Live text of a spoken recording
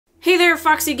Hey there,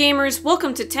 Foxy gamers!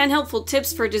 Welcome to 10 helpful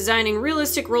tips for designing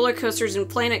realistic roller coasters in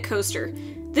Planet Coaster.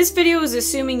 This video is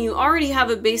assuming you already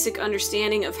have a basic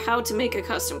understanding of how to make a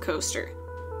custom coaster.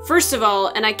 First of all,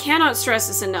 and I cannot stress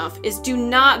this enough, is do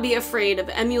not be afraid of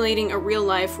emulating a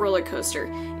real-life roller coaster.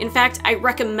 In fact, I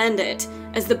recommend it,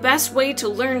 as the best way to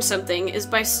learn something is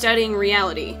by studying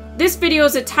reality. This video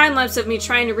is a time-lapse of me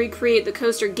trying to recreate the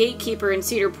coaster Gatekeeper in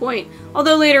Cedar Point,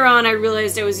 although later on I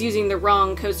realized I was using the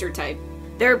wrong coaster type.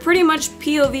 There are pretty much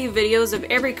POV videos of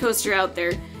every coaster out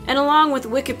there, and along with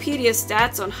Wikipedia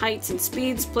stats on heights and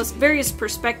speeds, plus various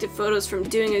perspective photos from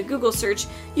doing a Google search,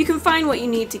 you can find what you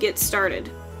need to get started.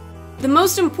 The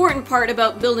most important part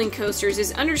about building coasters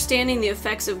is understanding the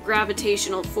effects of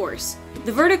gravitational force.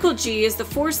 The vertical G is the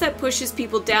force that pushes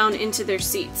people down into their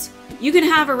seats. You can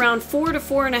have around 4 to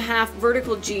 4.5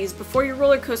 vertical Gs before your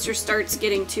roller coaster starts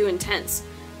getting too intense.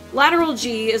 Lateral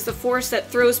G is the force that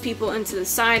throws people into the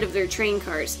side of their train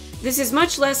cars. This is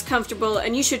much less comfortable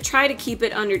and you should try to keep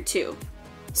it under 2.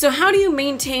 So how do you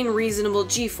maintain reasonable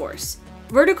G-force?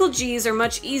 Vertical Gs are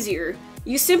much easier.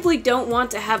 You simply don't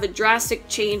want to have a drastic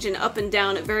change in up and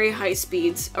down at very high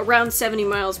speeds, around 70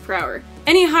 miles per hour.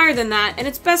 Any higher than that, and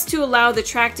it's best to allow the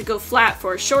track to go flat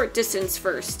for a short distance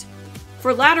first.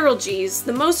 For lateral Gs,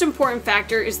 the most important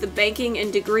factor is the banking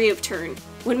and degree of turn.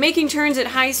 When making turns at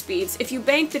high speeds, if you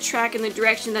bank the track in the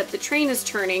direction that the train is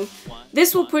turning,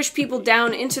 this will push people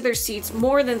down into their seats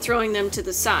more than throwing them to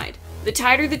the side. The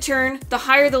tighter the turn, the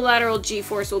higher the lateral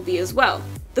G-force will be as well.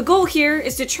 The goal here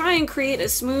is to try and create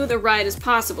as smooth a ride as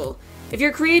possible. If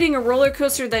you're creating a roller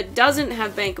coaster that doesn't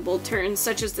have bankable turns,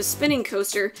 such as the spinning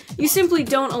coaster, you simply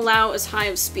don't allow as high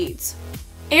of speeds.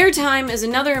 Airtime is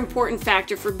another important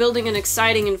factor for building an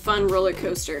exciting and fun roller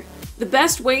coaster. The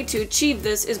best way to achieve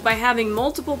this is by having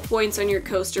multiple points on your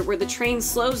coaster where the train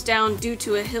slows down due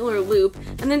to a hill or loop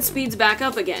and then speeds back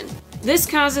up again. This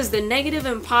causes the negative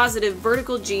and positive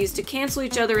vertical Gs to cancel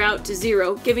each other out to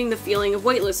 0, giving the feeling of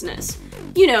weightlessness.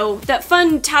 You know, that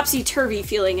fun topsy-turvy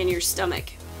feeling in your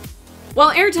stomach.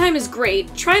 While airtime is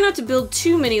great, try not to build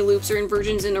too many loops or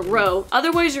inversions in a row,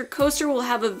 otherwise your coaster will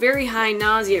have a very high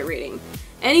nausea rating.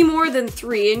 Any more than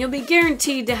 3 and you'll be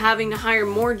guaranteed to having to hire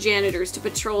more janitors to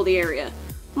patrol the area.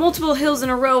 Multiple hills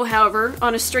in a row, however,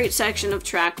 on a straight section of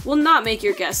track will not make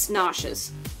your guests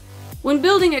nauseous. When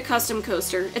building a custom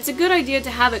coaster, it's a good idea to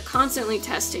have it constantly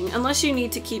testing unless you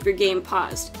need to keep your game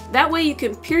paused. That way you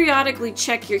can periodically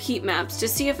check your heat maps to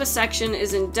see if a section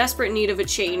is in desperate need of a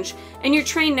change and your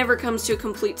train never comes to a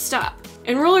complete stop.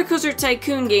 In RollerCoaster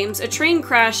Tycoon games, a train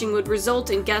crashing would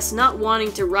result in guests not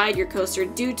wanting to ride your coaster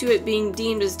due to it being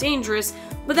deemed as dangerous,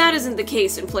 but that isn't the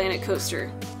case in Planet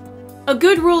Coaster. A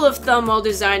good rule of thumb while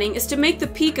designing is to make the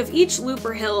peak of each loop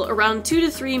or hill around 2 to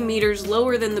 3 meters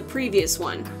lower than the previous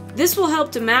one. This will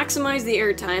help to maximize the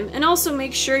airtime and also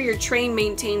make sure your train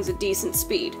maintains a decent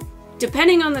speed.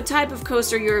 Depending on the type of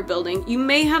coaster you are building, you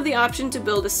may have the option to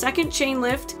build a second chain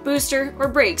lift, booster, or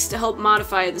brakes to help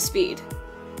modify the speed.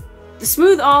 The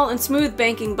Smooth All and Smooth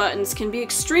Banking buttons can be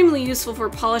extremely useful for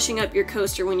polishing up your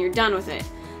coaster when you're done with it.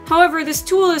 However, this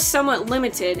tool is somewhat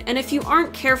limited, and if you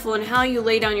aren't careful in how you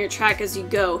lay down your track as you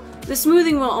go, the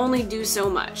smoothing will only do so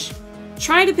much.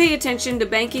 Try to pay attention to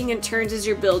banking and turns as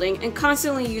you're building, and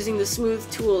constantly using the smooth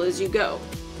tool as you go.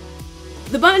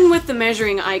 The button with the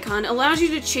measuring icon allows you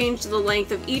to change the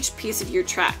length of each piece of your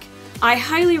track. I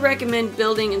highly recommend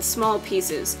building in small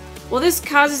pieces. While this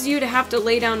causes you to have to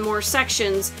lay down more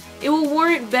sections, it will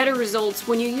warrant better results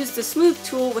when you use the smooth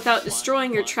tool without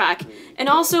destroying your track, and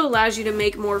also allows you to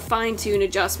make more fine-tuned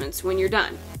adjustments when you're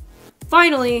done.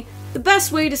 Finally, the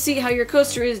best way to see how your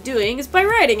coaster is doing is by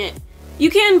riding it. You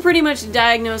can pretty much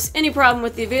diagnose any problem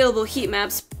with the available heat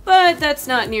maps, but that's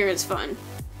not near as fun.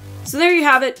 So there you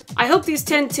have it. I hope these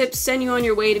 10 tips send you on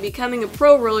your way to becoming a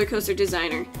pro roller coaster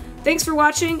designer. Thanks for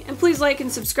watching, and please like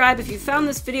and subscribe if you found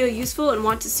this video useful and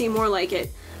want to see more like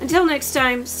it. Until next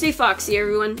time, stay foxy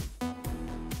everyone.